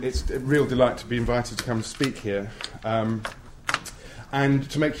It's a real delight to be invited to come and speak here and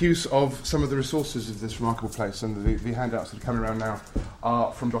to make use of some of the resources of this remarkable place. And the handouts that are coming around now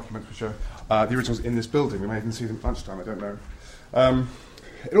are from documents which are the originals in this building. We may even see them at lunchtime, I don't know.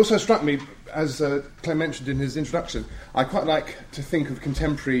 It also struck me, as Clem mentioned in his introduction, I quite like to think of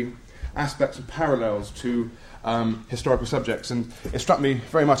contemporary aspects and parallels to historical subjects. And it struck me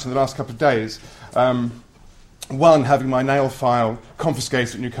very much in the last couple of days. One, having my nail file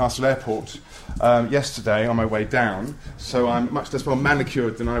confiscated at Newcastle Airport yesterday on my way down, so I'm much less well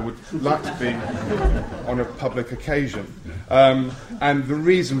manicured than I would like to be on a public occasion. And the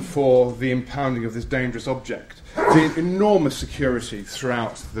reason for the impounding of this dangerous object, the enormous security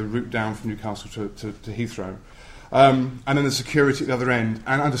throughout the route down from Newcastle to Heathrow, and then the security at the other end,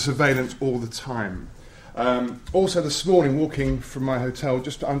 and under surveillance all the time. Also this morning, walking from my hotel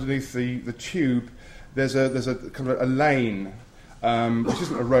just underneath the tube, there's a kind of a lane, which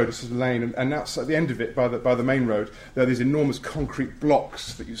isn't a road, it's just a lane, and outside the end of it, by the main road, there are these enormous concrete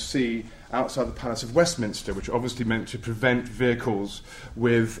blocks that you see outside the Palace of Westminster, which are obviously meant to prevent vehicles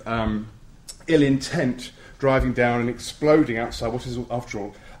with ill intent driving down and exploding outside what is, after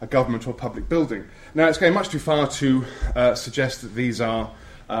all, a government or public building. Now, it's going much too far to suggest that these are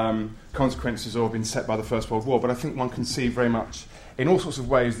consequences or have been set by the First World War, but I think one can see very much, in all sorts of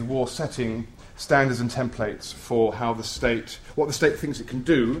ways, the war setting standards and templates for how the state, what the state thinks it can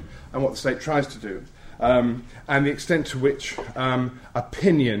do and what the state tries to do, and the extent to which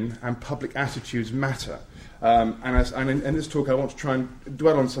opinion and public attitudes matter. And in this talk I want to try and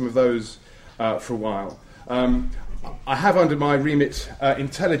dwell on some of those for a while. I have under my remit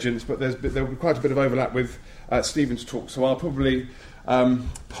intelligence, but there will be quite a bit of overlap with Stephen's talk, so I'll probably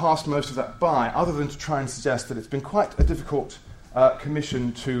pass most of that by, other than to try and suggest that it's been quite a difficult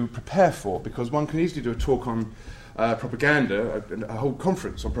commission to prepare for, because one can easily do a talk on propaganda, a whole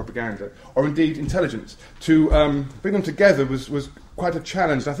conference on propaganda, or indeed intelligence. To bring them together was quite a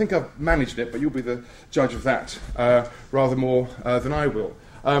challenge. I think I've managed it, but you'll be the judge of that rather more than I will.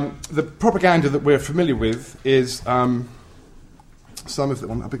 The propaganda that we're familiar with is some of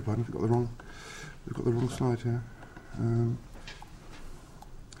the... I beg your pardon, we've got the wrong slide here.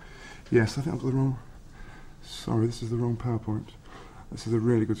 Yes, I think I've got the wrong... Sorry, this is the wrong PowerPoint. This is a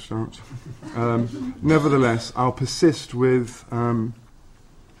really good start. Nevertheless, I'll persist with...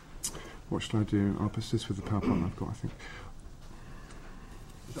 what should I do? I'll persist with the PowerPoint I've got, I think.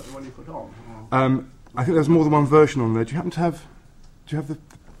 Is that the one you put on? I think there's more than one version on there. Do you happen to have... Do you have the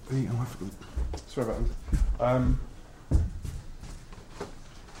oh, I forgot. Sorry about that.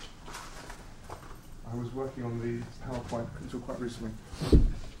 I was working on the PowerPoint until quite recently.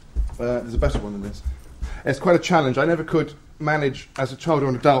 There's a better one than this. It's quite a challenge. I never could manage, as a child or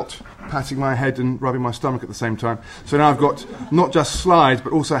an adult, patting my head and rubbing my stomach at the same time. So now I've got not just slides,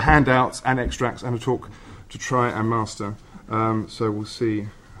 but also handouts and extracts and a talk to try and master. So we'll see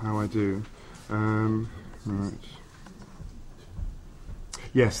how I do. Right.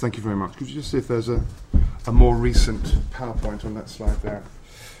 Yes, thank you very much. Could you just see if there's a more recent PowerPoint on that slide there?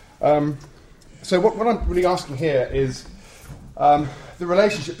 So what I'm really asking here is the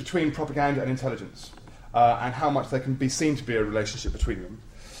relationship between propaganda and intelligence, and how much there can be seen to be a relationship between them.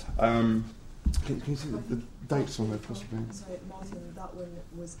 Can you see the dates on there, possibly? Sorry, Martin, that one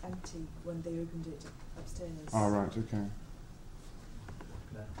was empty when they opened it upstairs. Oh, right, okay.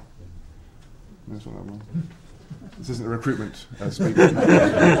 That's not that one. This isn't a recruitment speech.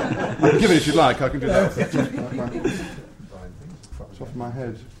 I can give it if you'd like. I can do that off the top of my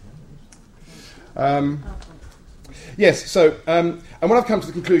head. Yes, so, and what I've come to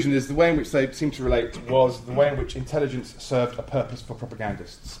the conclusion is the way in which they seem to relate was the way in which intelligence served a purpose for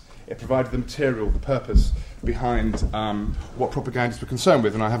propagandists. It provided the material, the purpose behind what propagandists were concerned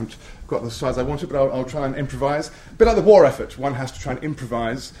with, and I haven't got the slides I wanted, but I'll try and improvise. A bit like the war effort, one has to try and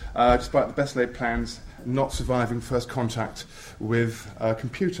improvise, despite the best laid plans not surviving first contact with a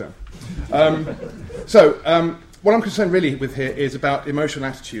computer. So, what I'm concerned really with here is about emotional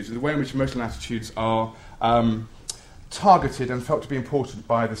attitudes, and the way in which emotional attitudes are targeted and felt to be important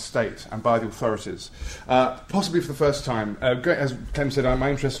by the state and by the authorities, possibly for the first time. As Clem said,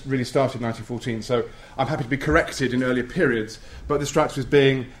 my interest really started in 1914, so I'm happy to be corrected in earlier periods, but this strikes me as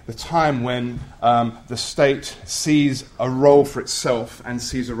being the time when the state sees a role for itself and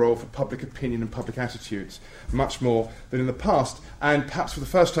sees a role for public opinion and public attitudes, much more than in the past, and perhaps for the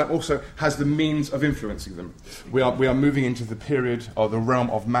first time also has the means of influencing them. We are moving into the period or the realm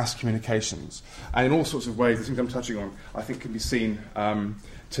of mass communications, and in all sorts of ways, the things I'm touching on, I think can be seen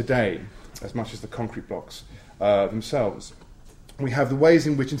today as much as the concrete blocks themselves. We have the ways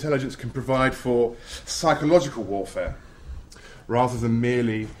in which intelligence can provide for psychological warfare, rather than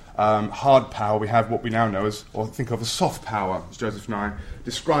merely hard power, we have what we now know as, or think of as soft power, as Joseph and I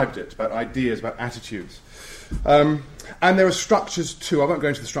described it, about ideas, about attitudes. And there are structures too. I won't go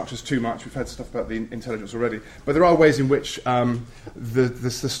into the structures too much. We've had stuff about the intelligence already. But there are ways in which the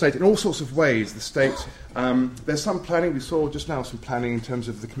state, in all sorts of ways, the state, there's some planning. We saw just now some planning in terms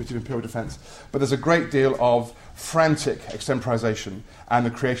of the Committee of Imperial Defence. But there's a great deal of frantic extemporisation and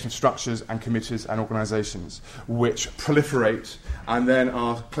the creation of structures and committees and organisations which proliferate and then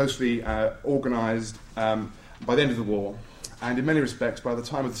are closely organised by the end of the war. And in many respects, by the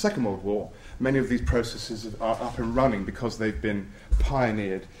time of the Second World War, many of these processes are up and running because they've been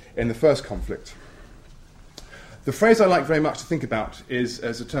pioneered in the first conflict. The phrase I like very much to think about is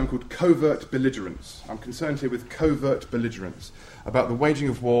as a term called covert belligerence. I'm concerned here with covert belligerence, about the waging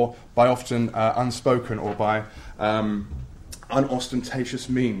of war by often unspoken or by unostentatious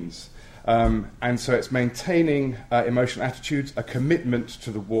means. And so it's maintaining emotional attitudes, a commitment to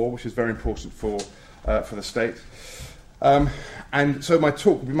the war, which is very important for the state. And so my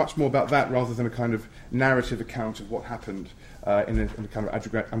talk will be much more about that rather than a kind of narrative account of what happened in a kind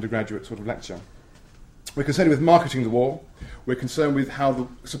of undergraduate sort of lecture. We're concerned with marketing the war. We're concerned with how the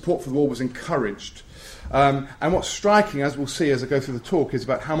support for the war was encouraged. And what's striking, as we'll see as I go through the talk, is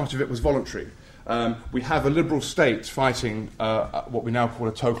about how much of it was voluntary. We have a liberal state fighting what we now call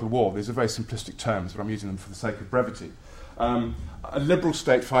a total war. These are very simplistic terms, but I'm using them for the sake of brevity. A liberal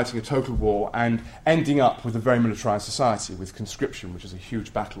state fighting a total war and ending up with a very militarised society, with conscription, which is a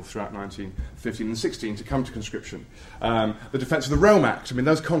huge battle throughout 1915 and 16 to come to conscription. The Defence of the Realm Act, I mean,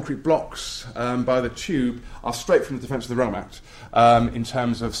 those concrete blocks by the tube are straight from the Defence of the Realm Act in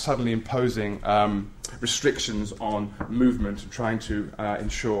terms of suddenly imposing restrictions on movement and trying to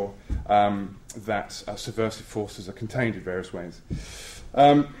ensure that subversive forces are contained in various ways.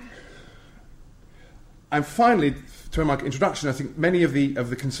 And finally, to my introduction, I think many of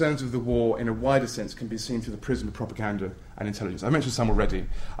the concerns of the war in a wider sense can be seen through the prism of propaganda and intelligence. I mentioned some already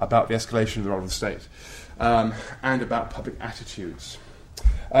about the escalation of the role of the state and about public attitudes.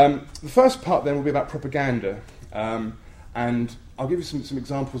 The first part then will be about propaganda, and I'll give you some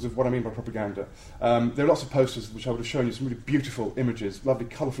examples of what I mean by propaganda. There are lots of posters which I would have shown you, some really beautiful images, lovely,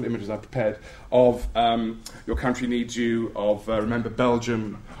 colourful images I've prepared of Your Country Needs You, of Remember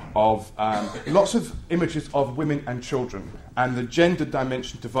Belgium, of lots of images of women and children. And the gender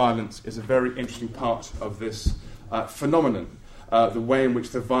dimension to violence is a very interesting part of this phenomenon, the way in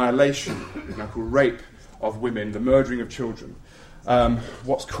which the violation, now called rape of women, the murdering of children,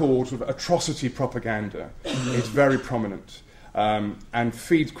 what's called sort of atrocity propaganda is very prominent. And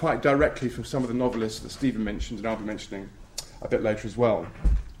feeds quite directly from some of the novelists that Stephen mentioned and I'll be mentioning a bit later as well.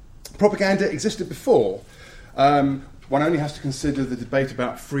 Propaganda existed before. One only has to consider the debate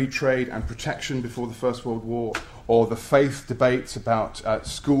about free trade and protection before the First World War, or the faith debates about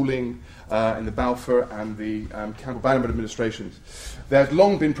schooling in the Balfour and the Campbell-Bannerman administrations. There had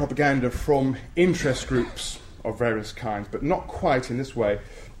long been propaganda from interest groups of various kinds, but not quite in this way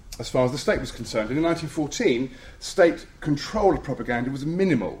as far as the state was concerned. And in 1914, state control of propaganda was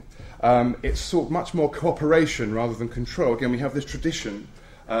minimal. It sought much more cooperation rather than control. Again, we have this tradition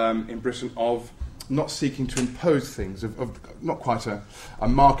in Britain of not seeking to impose things, of not quite a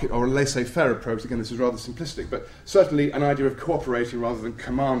market or a laissez-faire approach. Again, this is rather simplistic, but certainly an idea of cooperating rather than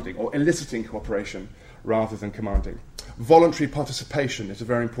commanding, or eliciting cooperation rather than commanding. Voluntary participation is a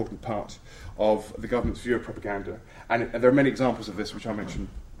very important part of the government's view of propaganda, and there are many examples of this which I'll mention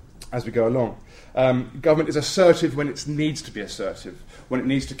as we go along. Government is assertive when it needs to be assertive, when it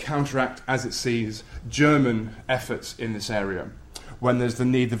needs to counteract, as it sees, German efforts in this area, when there's the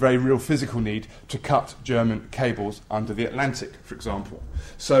need, the very real physical need, to cut German cables under the Atlantic, for example.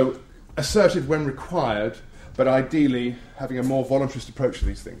 So assertive when required, but ideally having a more voluntarist approach to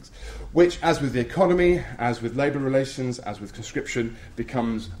these things, which, as with the economy, as with labour relations, as with conscription,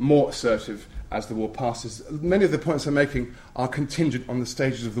 becomes more assertive as the war passes. Many of the points I'm making are contingent on the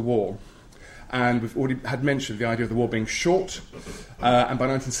stages of the war. And we've already had mentioned the idea of the war being short, and by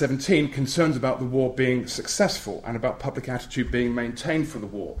 1917, concerns about the war being successful and about public attitude being maintained for the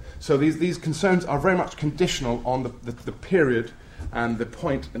war. So these concerns are very much conditional on the period and the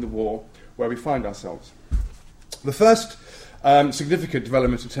point in the war where we find ourselves. The first significant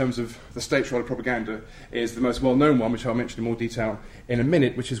development in terms of the state's role of propaganda is the most well-known one, which I'll mention in more detail in a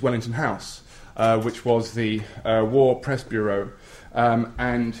minute, which is Wellington House, which was the War Press Bureau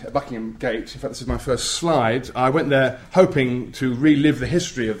and Buckingham Gate. In fact, this is my first slide. I went there hoping to relive the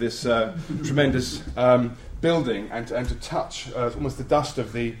history of this tremendous building and to touch almost the dust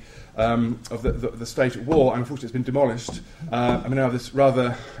of the the state at war, and unfortunately it's been demolished. And we now have this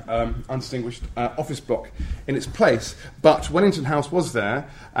rather undistinguished office block in its place. But Wellington House was there,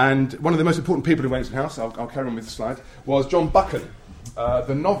 and one of the most important people in Wellington House, I'll carry on with the slide, was John Buchan,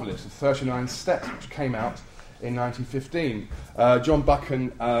 the novelist of 39 Steps, which came out in 1915. John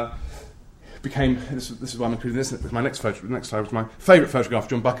Buchan became, this is why I'm including this with my next photo. The next slide was my favourite photograph of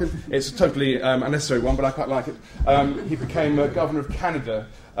John Buchan. It's a totally unnecessary one, but I quite like it. He became Governor of Canada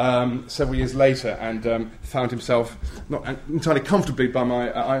several years later, and found himself not entirely comfortably by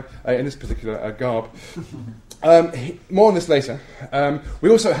my in this particular garb. More on this later.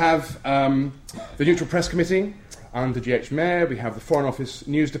 We also have the Neutral Press Committee under G.H. Mayer. We have the Foreign Office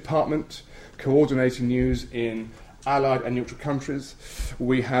News Department coordinating news in Allied and neutral countries.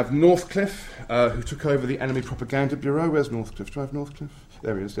 We have Northcliffe, who took over the Enemy Propaganda Bureau. Where's Northcliffe? Do I have Northcliffe?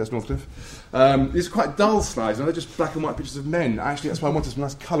 There he is. There's Northcliffe. These are quite dull slides, and they're just black and white pictures of men. Actually, that's why I wanted some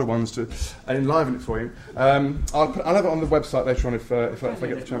nice colour ones to enliven it for you. I'll have it on the website later on if I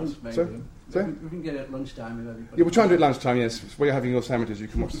get the chance. We can get it at lunchtime. Yeah, we'll try and do it at lunchtime, yes. While you're having your sandwiches, you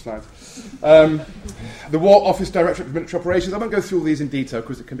can watch the slides. The War Office Directorate of Military Operations. I won't go through all these in detail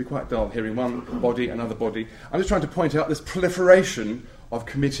because it can be quite dull hearing one body, another body. I'm just trying to point out this proliferation of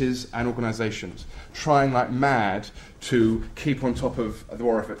committees and organisations trying like mad to keep on top of the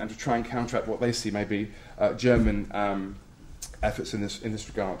war effort and to try and counteract what they see may be German efforts in this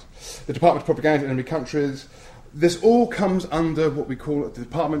regard. The Department of Propaganda in Enemy Countries. This all comes under what we call the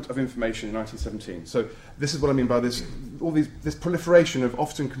Department of Information in 1917. So this is what I mean by this, this proliferation of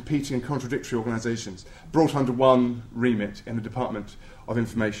often competing and contradictory organisations brought under one remit in the Department of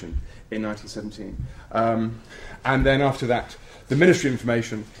Information in 1917. And then after that, the Ministry of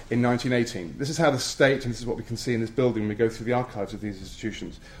Information in 1918. This is how the state, and this is what we can see in this building when we go through the archives of these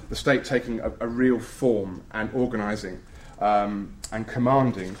institutions, the state taking a real form and organising and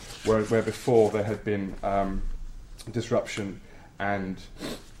commanding where before there had been disruption and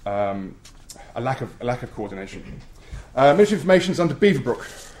a lack of coordination. Ministry of Information is under Beaverbrook,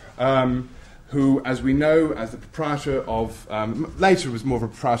 who, as we know, as the proprietor of, later was more of a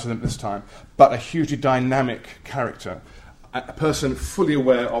proprietor than at this time, but a hugely dynamic character, a person fully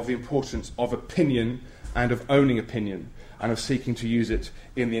aware of the importance of opinion and of owning opinion and of seeking to use it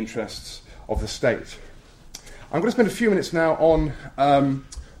in the interests of the state. I'm going to spend a few minutes now on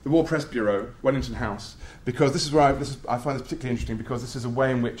the War Press Bureau, Wellington House, because this is where I find this particularly interesting, because this is a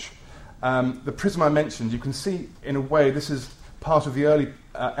way in which the prism I mentioned, you can see in a way this is part of the early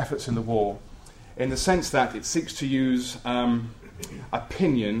efforts in the war, in the sense that it seeks to use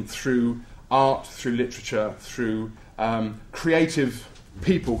opinion through art, through literature, through creative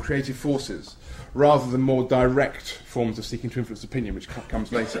people, creative forces, rather than more direct forms of seeking to influence opinion, which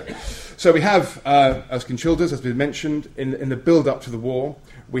comes later. So we have Erskine Childers, as we mentioned, in the build-up to the war.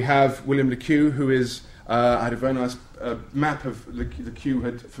 We have William Le Queux, who is had a very nice map of Le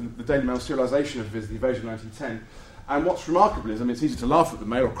Queux from the Daily Mail serialisation of the invasion of 1910. And what's remarkable is, I mean, it's easy to laugh at the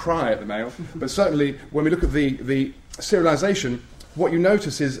Mail or cry at the Mail, but certainly when we look at the serialisation, what you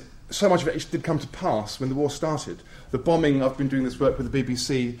notice is so much of it did come to pass when the war started. The bombing, I've been doing this work with the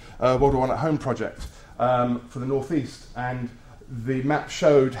BBC World War I at Home project for the North East, and the map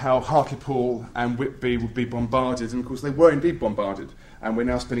showed how Hartlepool and Whitby would be bombarded, and of course they were indeed bombarded, and we're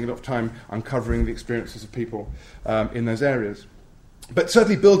now spending a lot of time uncovering the experiences of people in those areas. But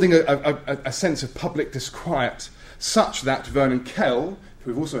certainly building a sense of public disquiet, such that Vernon Kell,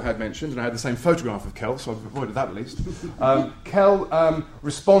 who we've also had mentioned, and I had the same photograph of Kell, so I've avoided that at least. Kell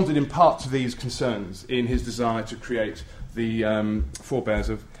responded in part to these concerns in his desire to create the forebears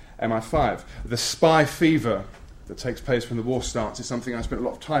of MI5. The spy fever that takes place when the war starts is something I spent a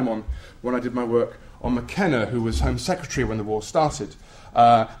lot of time on when I did my work on McKenna, who was Home Secretary when the war started,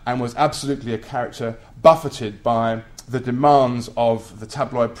 and was absolutely a character buffeted by the demands of the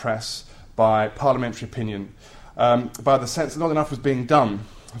tabloid press, by parliamentary opinion, by the sense that not enough was being done,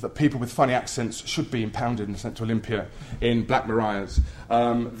 that people with funny accents should be impounded and sent to Olympia in Black Marias,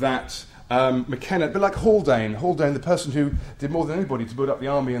 that McKenna, but like Haldane, the person who did more than anybody to build up the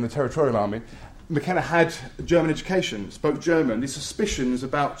army and the territorial army, McKenna had German education, spoke German. These suspicions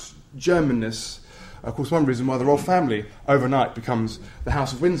about Germanness, of course, one reason why the royal family overnight becomes the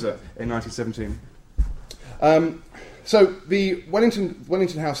House of Windsor in 1917. So the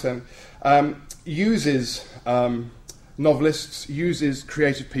Wellington House then uses novelists, uses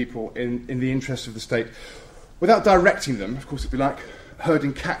creative people in the interest of the state, without directing them. Of course, it'd be like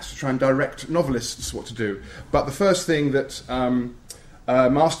herding cats to try and direct novelists what to do. But the first thing that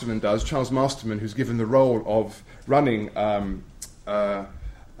Masterman does, Charles Masterman, who's given the role of running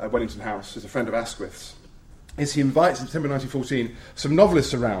Wellington House, is a friend of Asquith's, is he invites in September 1914 some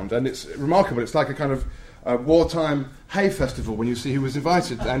novelists around, and it's remarkable. It's like a kind of wartime hay festival when you see who was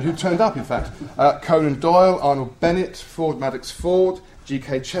invited and who turned up, in fact. Conan Doyle, Arnold Bennett, Ford Madox Ford,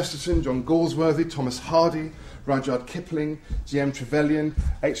 G.K. Chesterton, John Galsworthy, Thomas Hardy, Rudyard Kipling, G.M. Trevelyan,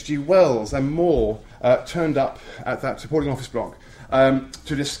 H.G. Wells, and more turned up at that supporting office block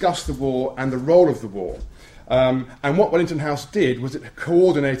to discuss the war and the role of the war. And what Wellington House did was it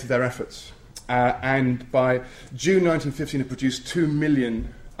coordinated their efforts. And by June 1915, it produced 2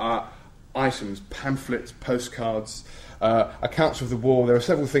 million items, pamphlets, postcards, accounts of the war. There are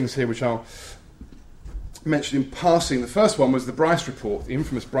several things here which I'll mention in passing. The first one was the Bryce Report, the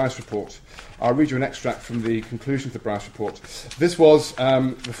infamous Bryce Report. I'll read you an extract from the conclusion of the Bryce Report. This was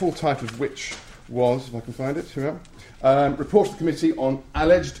the full title of which was, if I can find it, here we are, Report to the Committee on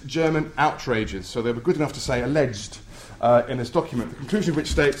Alleged German Outrages. So they were good enough to say alleged in this document. The conclusion of which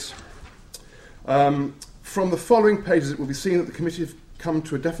states, from the following pages it will be seen that the committee have come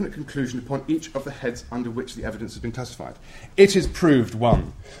to a definite conclusion upon each of the heads under which the evidence has been classified. It is proved,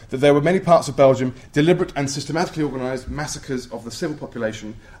 1, that there were many parts of Belgium deliberate and systematically organised massacres of the civil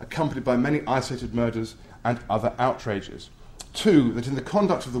population, accompanied by many isolated murders and other outrages. 2, that in the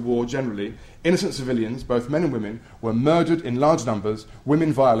conduct of the war generally, innocent civilians, both men and women, were murdered in large numbers,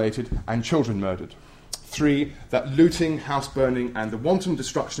 women violated, and children murdered. 3, that looting, house burning, and the wanton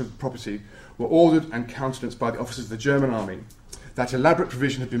destruction of property were ordered and countenanced by the officers of the German army. That elaborate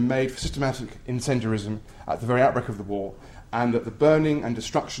provision had been made for systematic incendiarism at the very outbreak of the war, and that the burning and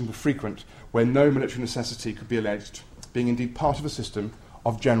destruction were frequent where no military necessity could be alleged, being indeed part of a system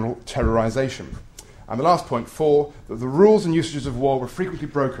of general terrorisation. And the last point, 4, that the rules and usages of war were frequently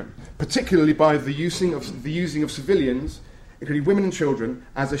broken, particularly by the using of civilians, including women and children,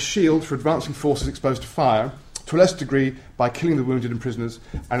 as a shield for advancing forces exposed to fire, to a lesser degree by killing the wounded and prisoners,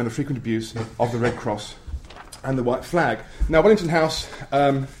 and in the frequent abuse of the Red Cross and the white flag. Now, Wellington House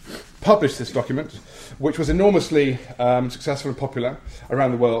published this document, which was enormously successful and popular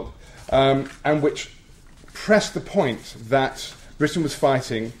around the world, and which pressed the point that Britain was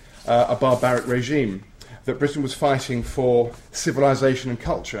fighting a barbaric regime, that Britain was fighting for civilization and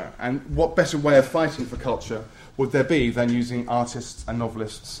culture. And what better way of fighting for culture would there be than using artists and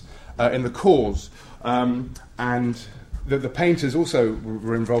novelists in the cause? And the painters also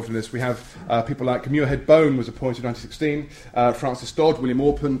were involved in this. We have people like Muirhead Bone was appointed in 1916, Francis Dodd, William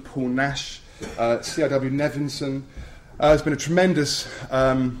Orpen, Paul Nash, C.I.W. Nevinson. There's been a tremendous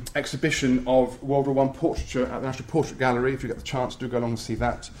exhibition of World War I portraiture at the National Portrait Gallery. If you get the chance, do go along and see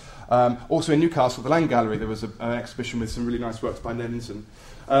that. Also in Newcastle, the Land Gallery, there was an exhibition with some really nice works by Nevinson.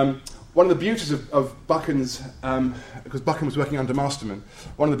 One of the beauties of Buchan's, because Buchan was working under Masterman,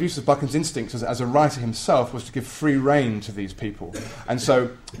 one of the beauties of Buchan's instincts as a writer himself was to give free rein to these people. And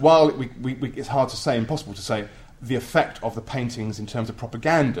so while it's hard to say, impossible to say, the effect of the paintings in terms of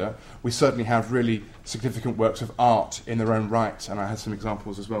propaganda, we certainly have really significant works of art in their own right. And I had some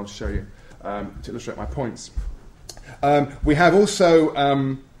examples as well to show you, to illustrate my points. We have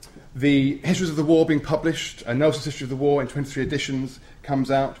also the Histories of the War being published. Nelson's History of the War in 23 editions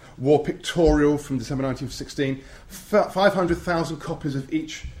comes out. War Pictorial from December 1916. 500,000 copies of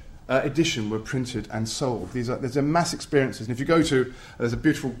each edition were printed and sold. These are mass experiences. And if you go to, there's a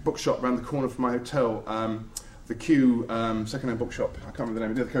beautiful bookshop around the corner from my hotel, the Kew second-hand bookshop, I can't remember the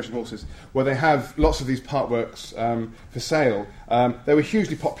name, near the Coach and Horses, where they have lots of these part works for sale. They were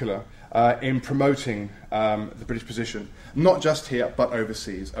hugely popular in promoting the British position, not just here, but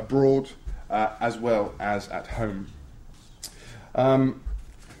overseas, abroad, as well as at home.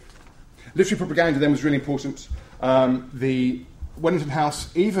 Literary propaganda then was really important. The Wellington House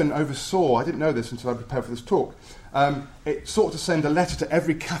even oversaw, I didn't know this until I prepared for this talk, it sought to send a letter to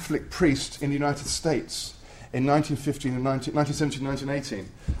every Catholic priest in the United States in 1915 and 1917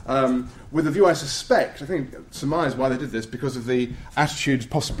 1918, with a view, I suspect, I think, surmise why they did this, because of the attitudes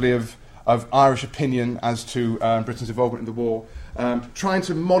possibly of Irish opinion as to Britain's involvement in the war, trying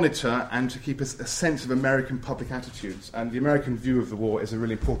to monitor and to keep a sense of American public attitudes. And the American view of the war is a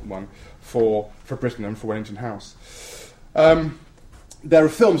really important one for Britain and for Wellington House. There are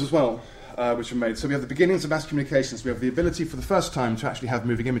films as well which are made. So we have the beginnings of mass communications. We have the ability for the first time to actually have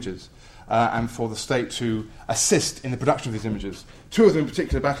moving images and for the state to assist in the production of these images. Two of them in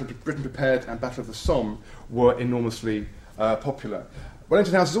particular, Battle of Britain Prepared and Battle of the Somme, were enormously popular.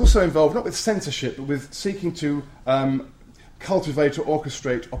 Wellington House is also involved, not with censorship, but with seeking to cultivate or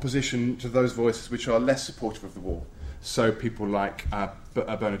orchestrate opposition to those voices which are less supportive of the war. So people like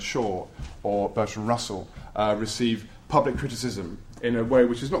Bernard Shaw or Bertrand Russell receive public criticism in a way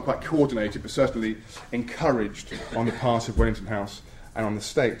which is not quite coordinated, but certainly encouraged on the part of Wellington House and on the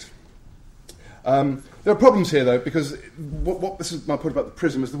state. There are problems here, though, because this is my point about the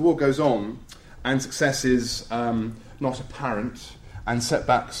prism. As the war goes on and success is not apparent and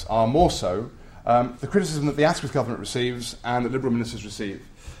setbacks are more so, the criticism that the Asquith government receives and that Liberal ministers receive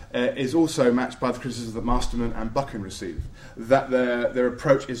is also matched by the criticism that Masterman and Buchan receive, that their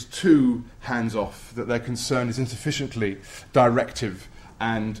approach is too hands-off, that their concern is insufficiently directive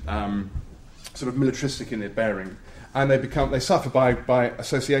and sort of militaristic in their bearing, and they suffer by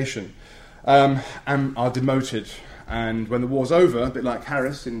association and are demoted. And when the war's over, a bit like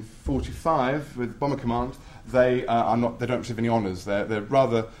Harris in 1945 with Bomber Command, they don't receive any honours. They're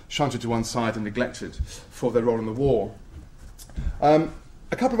rather shunted to one side and neglected for their role in the war.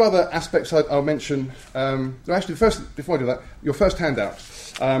 A couple of other aspects I'll mention. Actually, before I do that, your first handout.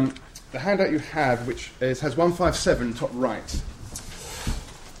 The handout you have, which has 157 top right.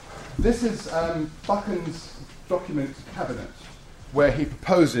 This is Buchan's document cabinet, where he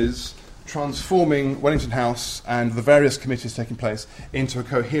proposes transforming Wellington House and the various committees taking place into a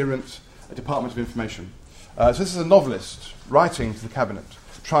coherent Department of Information. So this is a novelist writing to the cabinet,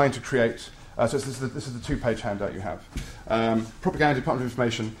 trying to create. So this is the two-page handout you have. Propaganda, Department of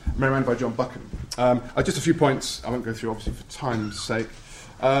Information, memorandum by John Buchan. Just a few points. I won't go through, obviously, for time's sake.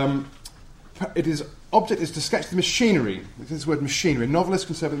 Object is to sketch the machinery. This is the word machinery. Novelists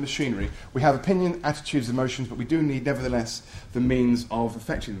concerned with machinery. We have opinion, attitudes, emotions, but we do need, nevertheless, the means of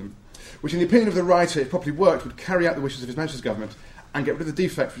affecting them, which, in the opinion of the writer, if properly worked, would carry out the wishes of His Majesty's government and get rid of the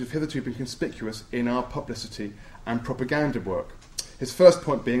defects which have hitherto been conspicuous in our publicity and propaganda work. His first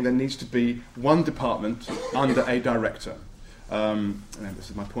point being there needs to be one department under a director. And this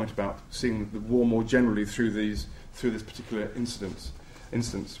is my point about seeing the war more generally through this particular instance.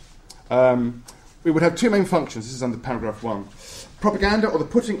 We would have two main functions. This is under paragraph 1. Propaganda, or the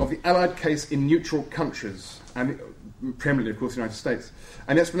putting of the Allied case in neutral countries, and preeminently, of course, the United States,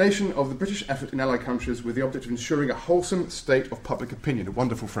 and the explanation of the British effort in Allied countries with the object of ensuring a wholesome state of public opinion. A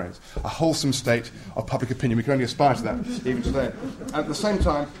wonderful phrase. A wholesome state of public opinion. We can only aspire to that, even today. And at the same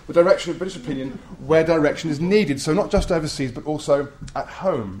time, the direction of British opinion where direction is needed. So not just overseas, but also at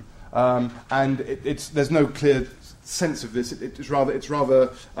home. And there's no clear sense of this. It's rather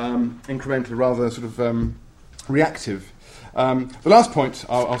incremental, rather sort of reactive. The last point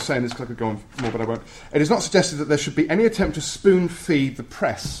I'll say in this, because I could go on more, but I won't. It is not suggested that there should be any attempt to spoon-feed the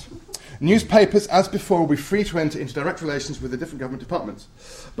press. Newspapers, as before, will be free to enter into direct relations with the different government departments.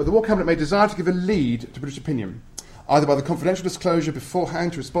 But the War Cabinet may desire to give a lead to British opinion, either by the confidential disclosure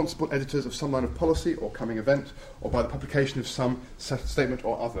beforehand to responsible editors of some line of policy or coming event, or by the publication of some statement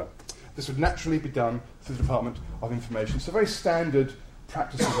or other. This would naturally be done through the Department of Information. So very standard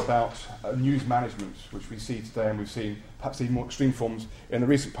practices about news management, which we see today, and we've seen perhaps even more extreme forms in the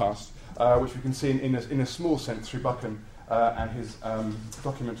recent past, which we can see in a small sense through Buchan and his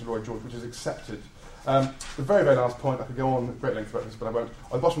document to Lloyd George, which is accepted. The very, very last point, I could go on at great length about this, but I won't.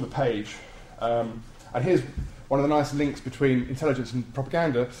 On the bottom of the page, and here's one of the nice links between intelligence and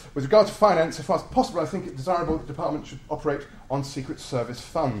propaganda. With regard to finance, so far as possible, I think it's desirable that the department should operate on Secret Service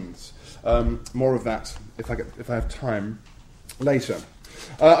funds. More of that, if I have time, later.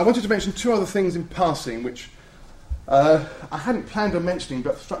 I wanted to mention two other things in passing, which I hadn't planned on mentioning,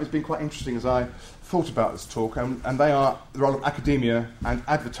 but struck me as being quite interesting as I thought about this talk, and they are the role of academia and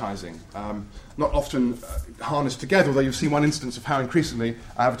advertising. Not often harnessed together, although you've seen one instance of how increasingly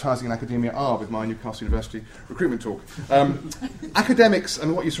advertising and academia are with my Newcastle University recruitment talk. Academics,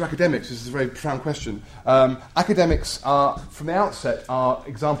 and what use for academics is a very profound question. Academics are, from the outset, are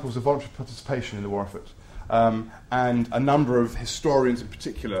examples of voluntary participation in the war effort. And a number of historians in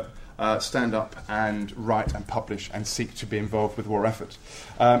particular stand up and write and publish and seek to be involved with the war effort.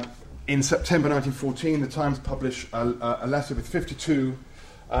 In September 1914, the Times published a letter with 52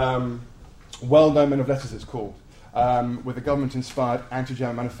 well-known men of letters, it's called, with a government-inspired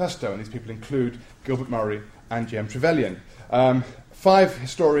anti-German manifesto, and these people include Gilbert Murray and J.M. Trevelyan. 5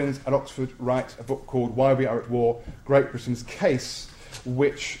 historians at Oxford write a book called Why We Are at War, Great Britain's Case,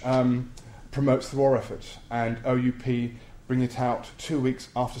 which promotes the war effort, and OUP bring it out 2 weeks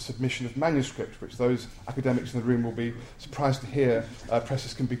after submission of manuscript, which those academics in the room will be surprised to hear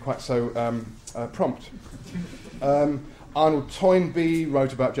presses can be quite so prompt. Arnold Toynbee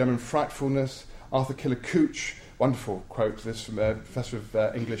wrote about German frightfulness. Arthur Killicooch, wonderful quote, this from a professor of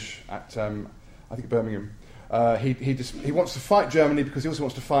English at, I think, Birmingham. He wants to fight Germany because he also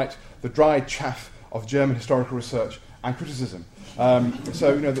wants to fight the dry chaff of German historical research and criticism.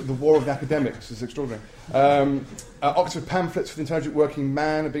 So, the war of the academics is extraordinary. Oxford pamphlets for the intelligent working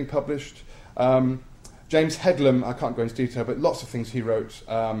man are being published. James Headlam, I can't go into detail, but lots of things he wrote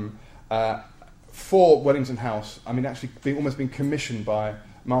for Wellington House. I mean, actually almost being commissioned by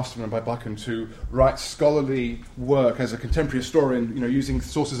Masterman by Buchan to write scholarly work as a contemporary historian, using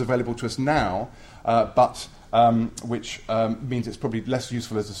sources available to us now, but which means it's probably less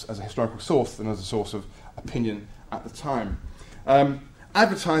useful as a historical source than as a source of opinion at the time.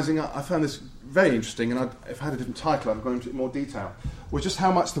 Advertising, I found this very interesting, and if I had a different title, I'd go into it in more detail, was just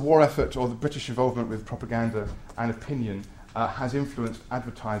how much the war effort or the British involvement with propaganda and opinion has influenced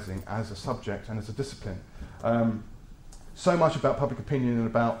advertising as a subject and as a discipline. So much about public opinion and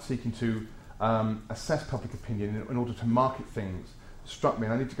about seeking to assess public opinion in order to market things struck me,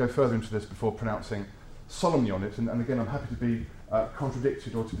 and I need to go further into this before pronouncing solemnly on it, and again I'm happy to be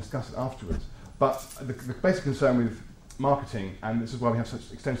contradicted or to discuss it afterwards. But the basic concern with marketing, and this is why we have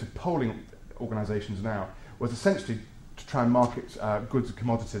such extensive polling organisations now, was essentially to try and market goods and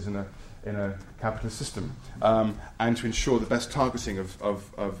commodities in a capitalist system, and to ensure the best targeting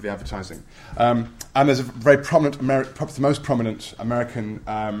of the advertising. And there's a very prominent, perhaps the most prominent American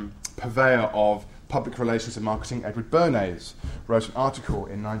purveyor of public relations and marketing, Edward Bernays, wrote an article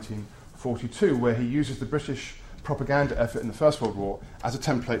in 1942 where he uses the British propaganda effort in the First World War as a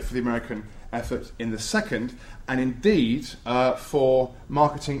template for the American effort in the Second, and indeed for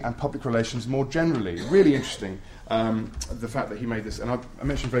marketing and public relations more generally. Really interesting, the fact that he made this, and I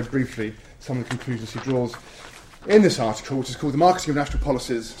mentioned very briefly some of the conclusions he draws in this article, which is called The Marketing of National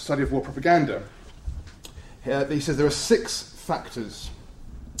Policies, Study of War Propaganda. He says there are 6 factors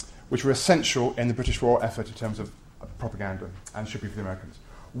which were essential in the British war effort in terms of propaganda, and should be for the Americans.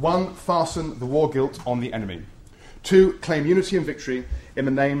 1, fasten the war guilt on the enemy. 2, claim unity and victory in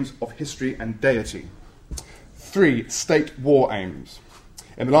the names of history and deity. 3, state war aims.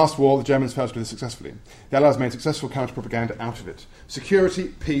 In the last war, the Germans failed to do this successfully. The Allies made successful counter-propaganda out of it. Security,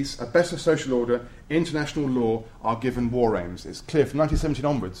 peace, a better social order, international law are given war aims. It's clear from 1917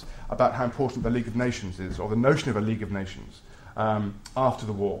 onwards about how important the League of Nations is, or the notion of a League of Nations, after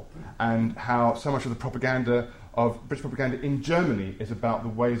the war, and how so much of the propaganda of British propaganda in Germany is about the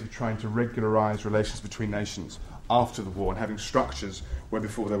ways of trying to regularise relations between nations after the war and having structures where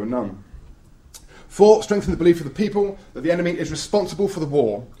before there were none. 4, strengthen the belief of the people that the enemy is responsible for the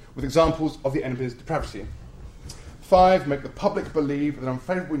war, with examples of the enemy's depravity. 5, make the public believe that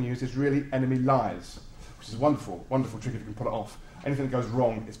unfavourable news is really enemy lies, which is a wonderful, wonderful trick if you can pull it off. Anything that goes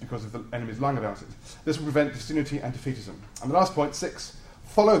wrong is because of the enemy's lying about it. This will prevent disunity and defeatism. And the last point, 6,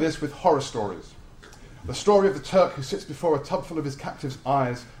 follow this with horror stories. The story of the Turk who sits before a tub full of his captive's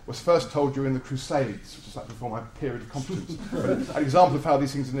eyes was first told during the Crusades, which is like before my period of competence. But an example of how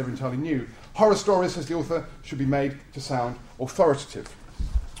these things are never entirely new. Horror stories, says the author, should be made to sound authoritative.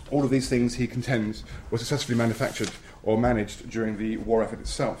 All of these things, he contends, were successfully manufactured or managed during the war effort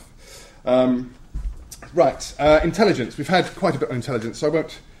itself. Intelligence. We've had quite a bit on intelligence, so I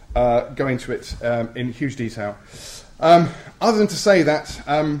won't go into it in huge detail. Other than to say that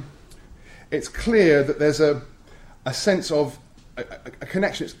it's clear that there's a sense of a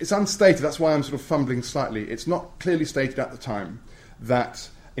connection. It's unstated, that's why I'm sort of fumbling slightly. It's not clearly stated at the time that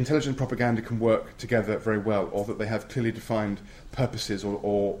intelligence and propaganda can work together very well, or that they have clearly defined purposes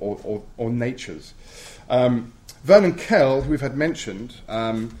or natures. Vernon Kell, who we've had mentioned,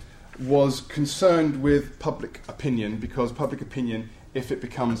 was concerned with public opinion, because public opinion, if it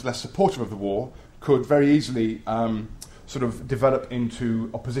becomes less supportive of the war, could very easily sort of develop into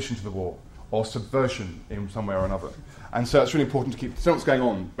opposition to the war, or subversion in some way or another. And so it's really important to know what's going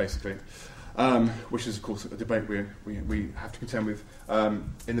on, basically, which is, of course, a debate we have to contend with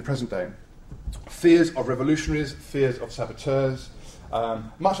in the present day. Fears of revolutionaries, fears of saboteurs,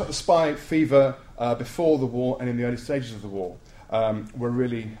 much like the spy fever before the war and in the early stages of the war, were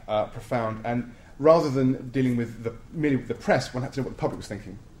really profound. And rather than dealing with merely with the press, one had to know what the public was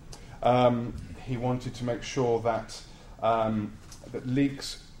thinking. He wanted to make sure that that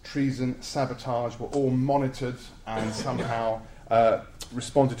leaks, treason, sabotage were all monitored and somehow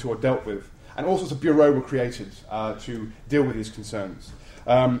responded to or dealt with. And all sorts of bureaux were created to deal with these concerns.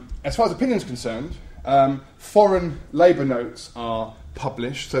 As far as opinion is concerned, foreign labour notes are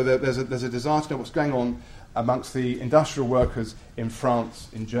published, so there's a desire to know what's going on amongst the industrial workers in France,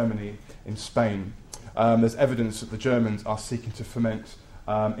 in Germany, in Spain. There's evidence that the Germans are seeking to foment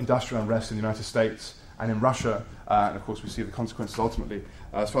industrial unrest in the United States and in Russia, and of course we see the consequences ultimately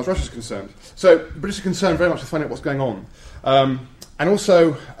as far as Russia is concerned. So the British are concerned very much with finding out what's going on, and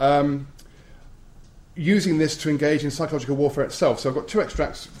also using this to engage in psychological warfare itself. So I've got 2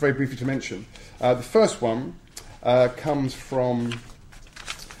 extracts very briefly to mention. The first one comes from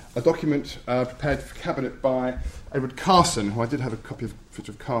a document prepared for Cabinet by Edward Carson, who I did have a copy of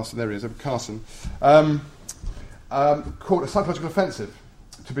of Carson. There he is, Edward Carson, called A Psychological Offensive,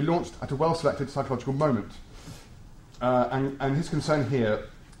 to be launched at a well-selected psychological moment. and his concern here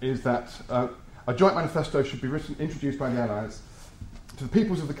is that a joint manifesto should be introduced by the Allies to the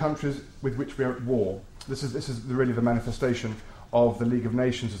peoples of the countries with which we are at war. This is really the manifestation of the League of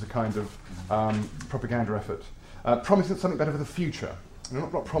Nations as a kind of propaganda effort, promising something better for the future. And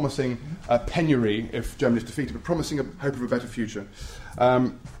I'm not promising penury if Germany is defeated, but promising a hope of a better future.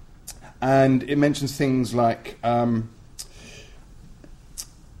 And it mentions things like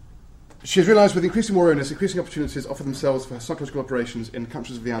she has realised with increasing war owners, increasing opportunities offer themselves for psychological operations in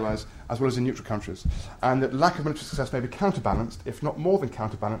countries of the Allies as well as in neutral countries, and that lack of military success may be counterbalanced, if not more than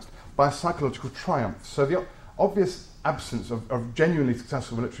counterbalanced, by a psychological triumph. So the obvious absence of genuinely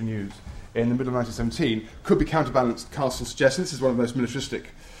successful military news in the middle of 1917 could be counterbalanced, Carson suggests, and this is one of the most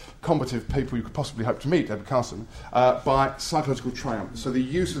militaristic, combative people you could possibly hope to meet, Edward Carson, by psychological triumph. So the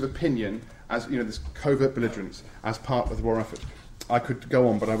use of opinion as, this covert belligerence as part of the war effort. I could go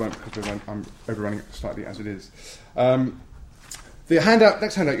on, but I won't because I'm overrunning it slightly as it is. The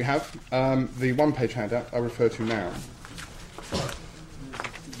next handout you have, the one-page handout I refer to now,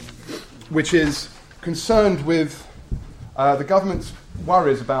 which is concerned with the government's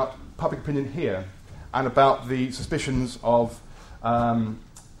worries about public opinion here and about the suspicions of a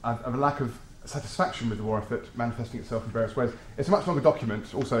lack of satisfaction with the war effort manifesting itself in various ways. It's a much longer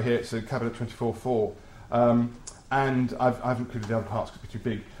document. Also here it's a Cabinet 24-4. And I've included the other parts because it's too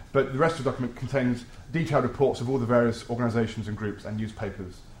big. But the rest of the document contains detailed reports of all the various organisations and groups and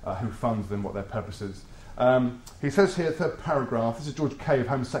newspapers who fund them, what their purpose is. He says here, third paragraph, this is George Kay of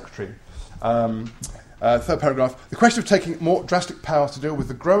Home Secretary. Third paragraph, the question of taking more drastic powers to deal with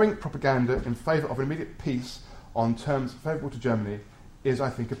the growing propaganda in favour of an immediate peace on terms favourable to Germany is,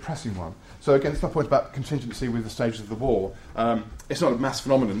 I think, a pressing one. So again, it's my point about contingency with the stages of the war. It's not a mass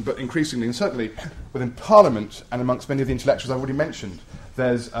phenomenon, but increasingly, and certainly within Parliament and amongst many of the intellectuals I've already mentioned,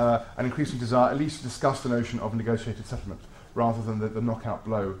 there's an increasing desire at least to discuss the notion of negotiated settlement, rather than the knockout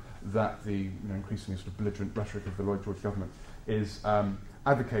blow that the increasingly sort of belligerent rhetoric of the Lloyd George government is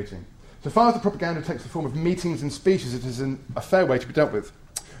advocating. So far as the propaganda takes the form of meetings and speeches, it is a fair way to be dealt with.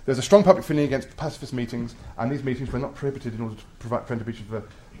 There's a strong public feeling against pacifist meetings, and these meetings, when not prohibited in order to prevent a breach of the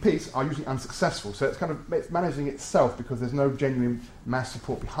peace, are usually unsuccessful. So it's managing itself because there's no genuine mass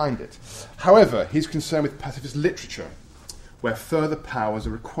support behind it. However, he's concerned with pacifist literature, where further powers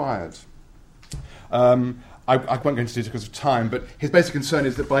are required. I won't go into detail because of time, but his basic concern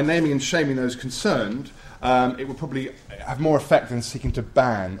is that by naming and shaming those concerned, it will probably have more effect than seeking to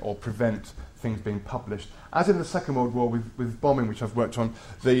ban or prevent things being published. As in the Second World War with bombing, which I've worked on,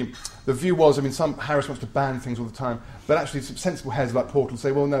 the view was, Harris wants to ban things all the time, but actually some sensible heads like Portal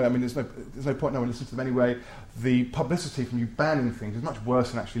say, well, no, there's no point, no one listens to them anyway. The publicity from you banning things is much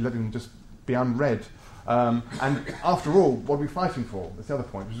worse than actually letting them just be unread. And after all, what are we fighting for? That's the other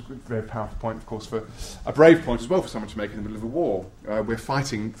point, which is a very powerful point, of course, for a brave point as well for someone to make in the middle of a war. We're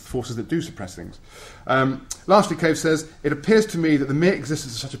fighting forces that do suppress things. Lastly, Cave says, it appears to me that the mere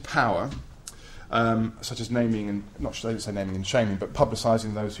existence of such a power, such as naming and, not say naming and shaming, but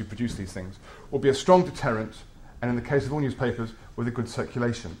publicising those who produce these things, will be a strong deterrent, and in the case of all newspapers, with a good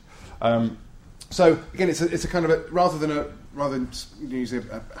circulation. So again, it's a kind of rather than using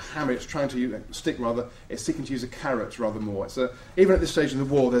a hammer, it's trying to use a stick rather. It's seeking to use a carrot rather more. It's even at this stage in the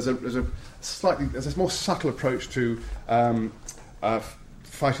war, there's a more subtle approach to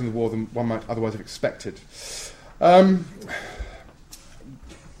fighting the war than one might otherwise have expected.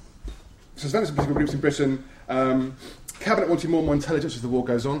 So Spanish political groups in Britain, Cabinet wanting more and more intelligence as the war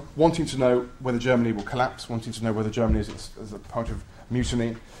goes on, wanting to know whether Germany will collapse, wanting to know whether Germany is a part of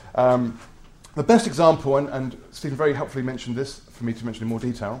mutiny. The best example, and Stephen very helpfully mentioned this for me to mention in more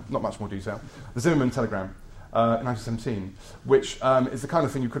detail, not much more detail, the Zimmermann telegram in 1917, which is the kind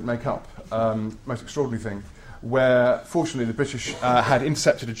of thing you couldn't make up, most extraordinary thing, where fortunately the British had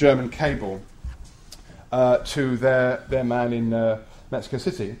intercepted a German cable to their man in Mexico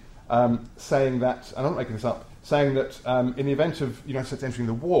City, saying that, and I'm not making this up, saying that in the event of the United States entering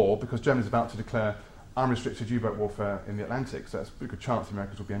the war, because Germany is about to declare unrestricted U-boat warfare in the Atlantic, so that's a pretty good chance the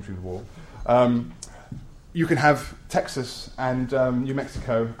Americans will be entering the war, you can have Texas and New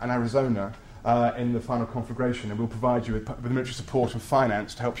Mexico and Arizona in the final conflagration, and we'll provide you with military support and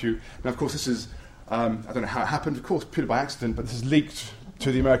finance to help you. Now, of course, this is, I don't know how it happened, of course, purely by accident, but this is leaked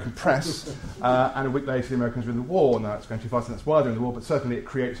to the American press, and a week later the Americans are in the war. Now it's going too fast, and that's why they're in the war, but certainly it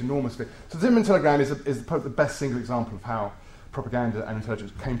creates enormously. So the Zimmermann telegram is probably the best single example of how propaganda and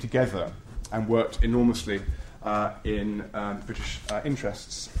intelligence came together and worked enormously in British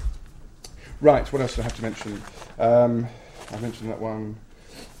interests. Right, what else do I have to mention? I've mentioned that one.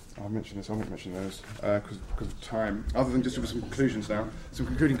 I've mentioned this, I won't mention those because of time. Other than just give some conclusions now, some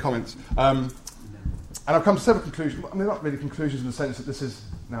concluding comments. I've come to several conclusions. I mean, not really conclusions in the sense that this is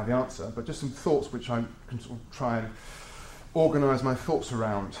now the answer, but just some thoughts which I can sort of try and organise my thoughts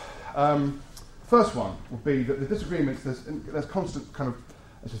around. First one would be that the disagreements, there's constant kind of,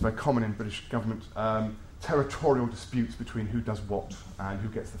 this is very common in British government, territorial disputes between who does what and who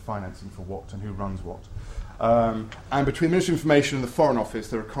gets the financing for what and who runs what. And between the Ministry of Information and the Foreign Office,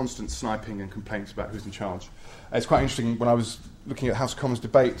 there are constant sniping and complaints about who's in charge. It's quite interesting when I was looking at House of Commons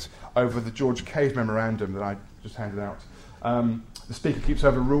debate over the George Cave memorandum that I just handed out. The Speaker keeps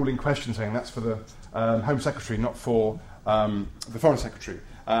overruling questions saying that's for the Home Secretary, not for the Foreign Secretary.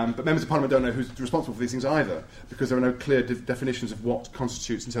 But members of Parliament don't know who's responsible for these things either, because there are no clear definitions of what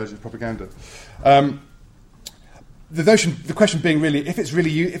constitutes intelligence propaganda. The question being really, if it's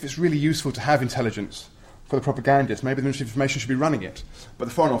really useful to have intelligence for the propagandist, maybe the Ministry of Information should be running it. But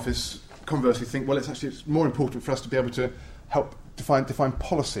the Foreign Office conversely think, well, it's more important for us to be able to help define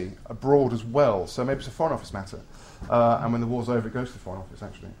policy abroad as well. So maybe it's a Foreign Office matter. And when the war's over, it goes to the Foreign Office,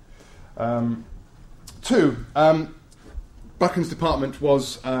 actually. Two, Buchan's department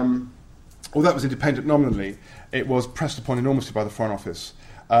was, although it was independent nominally, it was pressed upon enormously by the Foreign Office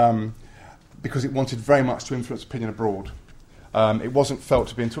because it wanted very much to influence opinion abroad. It wasn't felt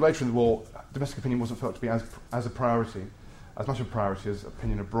to be, until later in the war, domestic opinion wasn't felt to be as a priority, as much of a priority as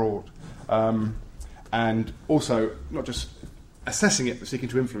opinion abroad. And also, not just assessing it, but seeking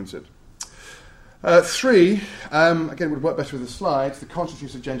to influence it. Three, again, it would work better with the slides, the conscious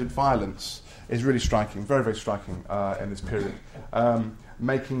use of gendered violence is really striking, very, very striking in this period.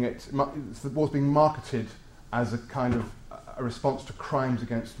 Making it, the war's being marketed as a kind of a response to crimes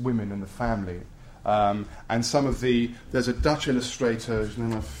against women and the family. And some of there's a Dutch illustrator, whose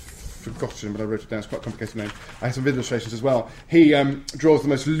name I've forgotten, but I wrote it down, it's quite a complicated name. I have some illustrations as well. He draws the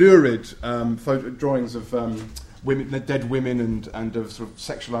most lurid drawings of women, dead women and of sort of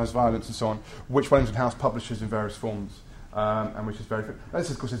sexualised violence and so on, which Wellington House publishes in various forms. And which is very...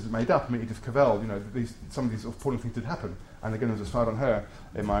 This, of course, isn't made up. I mean, Edith Cavell, some of these sort of appalling things did happen. And again, there's a slide on her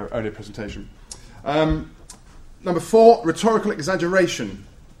in my earlier presentation. Number four, rhetorical exaggeration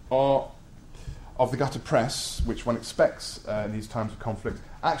of the gutter press, which one expects in these times of conflict,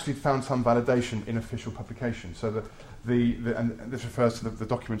 actually found some validation in official publication. So and this refers to the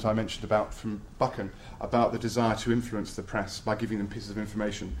document I mentioned about from Buchan, about the desire to influence the press by giving them pieces of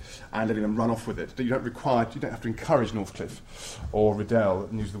information and letting them run off with it. You don't have to encourage Northcliffe or Riddell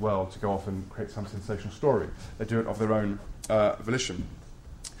at News of the World to go off and create some sensational story. They do it of their own volition.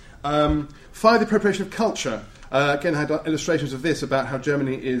 Five, the appropriation of culture. Again, I had illustrations of this about how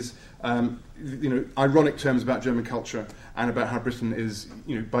Germany is, ironic terms about German culture and about how Britain is,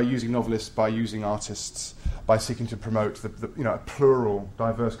 by using novelists, by using artists, by seeking to promote a plural,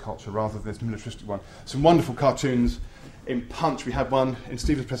 diverse culture rather than this militaristic one. Some wonderful cartoons in Punch. We had one in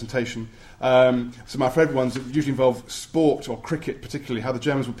Stephen's presentation. Some of my favourite ones that usually involve sport or cricket, particularly how the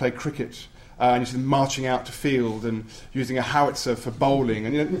Germans would play cricket. And you see them marching out to field and using a howitzer for bowling,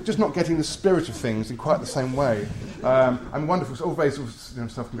 and just not getting the spirit of things in quite the same way. And wonderful, it's all very sort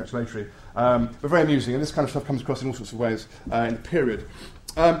of self-congratulatory, but very amusing. And this kind of stuff comes across in all sorts of ways in the period.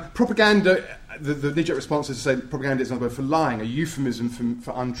 Propaganda, the knee-jerk response is to say that propaganda is another word for lying, a euphemism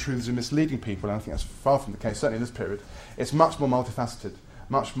for untruths and misleading people. And I think that's far from the case, certainly in this period. It's much more multifaceted,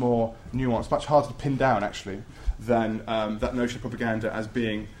 much more nuanced, much harder to pin down, actually, than that notion of propaganda as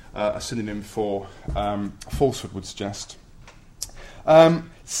being a synonym for falsehood would suggest.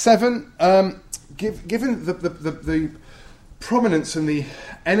 Seven, given the prominence and the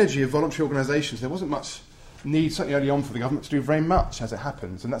energy of voluntary organisations, there wasn't much need, certainly early on, for the government to do very much, as it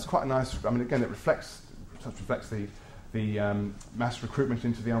happens, and that's quite a nice... I mean, again, it reflects the mass recruitment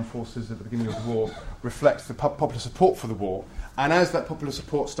into the armed forces at the beginning of the war, reflects the popular support for the war, and as that popular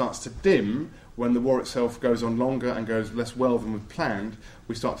support starts to dim, when the war itself goes on longer and goes less well than was planned,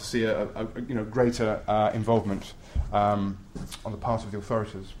 we start to see a greater involvement on the part of the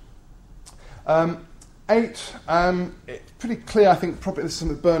authorities. 8, it's pretty clear, I think, this is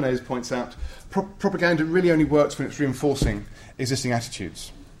something that Bernays points out, propaganda really only works when it's reinforcing existing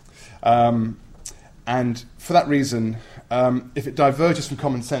attitudes. And for that reason, if it diverges from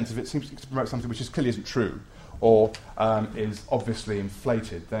common sense, if it seems to promote something which clearly isn't true, or is obviously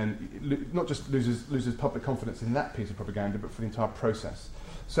inflated, then it not just loses public confidence in that piece of propaganda, but for the entire process.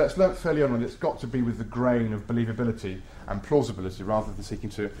 So it's learnt fairly on that it's got to be with the grain of believability and plausibility, rather than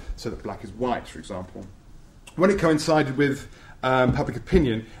seeking to say that black is white, for example. When it coincided with public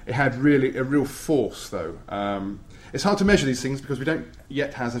opinion, it had really a real force, though. It's hard to measure these things because we don't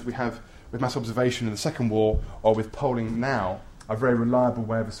yet have, as we have with mass observation in the Second War or with polling now, a very reliable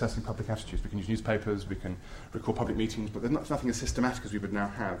way of assessing public attitudes. We can use newspapers, we can record public meetings, but there's nothing as systematic as we would now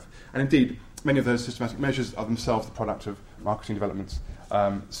have. And indeed, many of those systematic measures are themselves the product of marketing developments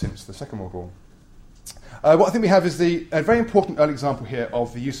since the Second World War. What I think we have is a very important early example here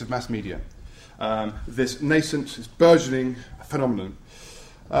of the use of mass media, this nascent, this burgeoning phenomenon,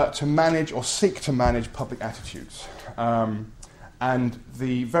 to manage or seek to manage public attitudes. And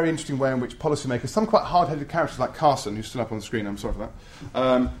the very interesting way in which policymakers, some quite hard-headed characters like Carson, who's still up on the screen, I'm sorry for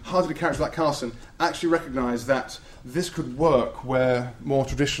that, hard-headed characters like Carson actually recognise that this could work where more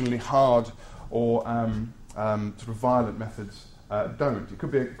traditionally hard or sort of violent methods don't. It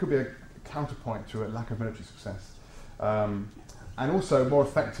could be a counterpoint to a lack of military success. And also more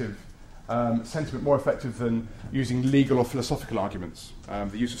effective, sentiment more effective than using legal or philosophical arguments.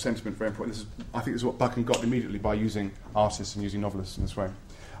 The use of sentiment, very important. I think this is what Buchan got immediately by using artists and using novelists in this way.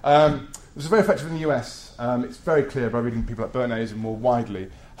 This is very effective in the US. It's very clear by reading people like Bernays and more widely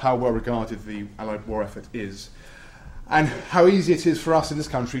how well regarded the Allied war effort is, and how easy it is for us in this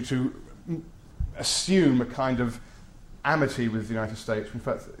country to assume a kind of amity with the United States. In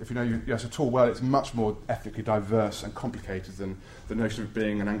fact, if you know US at all well, it's much more ethnically diverse and complicated than the notion of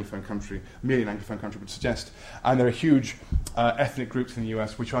being an Anglophone country, merely an Anglophone country would suggest. And there are huge ethnic groups in the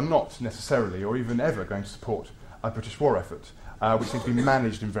US which are not necessarily or even ever going to support a British war effort, which needs to be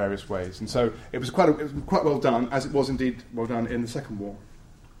managed in various ways. And so it was quite well done, as it was indeed well done in the Second War.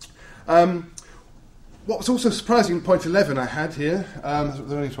 What was also surprising, point 11 I had here, there's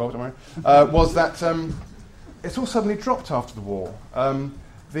only 12, don't worry, was that it's all suddenly dropped after the war.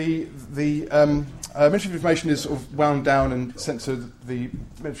 The Ministry of Information is sort of wound down and sent to the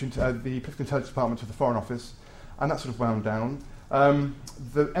Political Intelligence Department to the Foreign Office, and that's sort of wound down.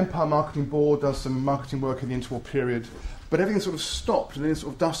 The Empire Marketing Board does some marketing work in the interwar period, but everything sort of stopped and then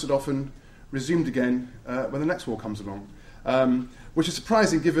sort of dusted off and resumed again when the next war comes along. Which is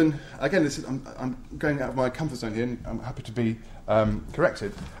surprising given, again, I'm going out of my comfort zone here, and I'm happy to be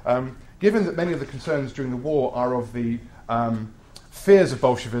corrected. Given that many of the concerns during the war are of the fears of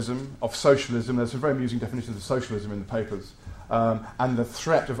Bolshevism, of socialism, there's some very amusing definitions of socialism in the papers, and the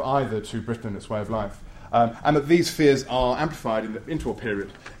threat of either to Britain and its way of life, and that these fears are amplified in the interwar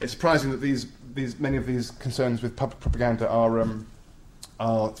period. It's surprising that many of these concerns with public propaganda are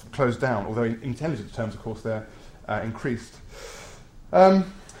closed down, although in intelligence terms, of course, they're increased. And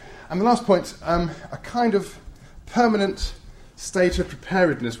the last point, a kind of permanent state of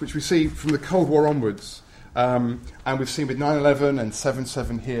preparedness, which we see from the Cold War onwards, and we've seen with 9/11 and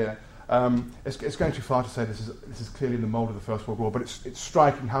 7/7 here. It's going too far to say this is clearly in the mould of the First World War, but it's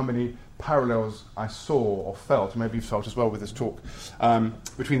striking how many parallels I saw or felt, and maybe you've felt as well with this talk,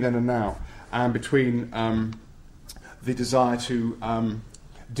 between then and now, and between the desire to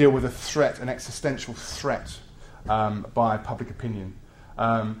deal with a threat, an existential threat, by public opinion.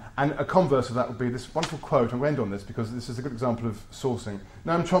 And a converse of that would be this wonderful quote. I'm going to end on this because this is a good example of sourcing.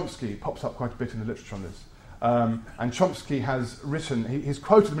 Noam Chomsky pops up quite a bit in the literature on this. And Chomsky has written, he's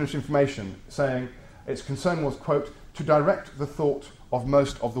quoted the Ministry of Information saying its concern was, quote, to direct the thought of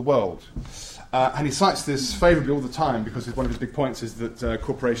most of the world. And he cites this favourably all the time because one of his big points is that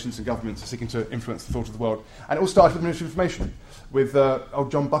corporations and governments are seeking to influence the thought of the world. And it all started with the Ministry of Information, with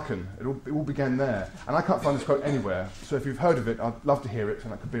old John Buchan. It all began there. And I can't find this quote anywhere, so if you've heard of it, I'd love to hear it,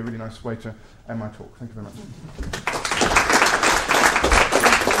 and that could be a really nice way to end my talk. Thank you very much.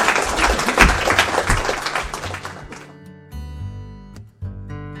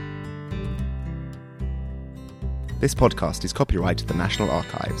 This podcast is copyright the National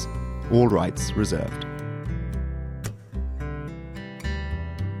Archives. All rights reserved.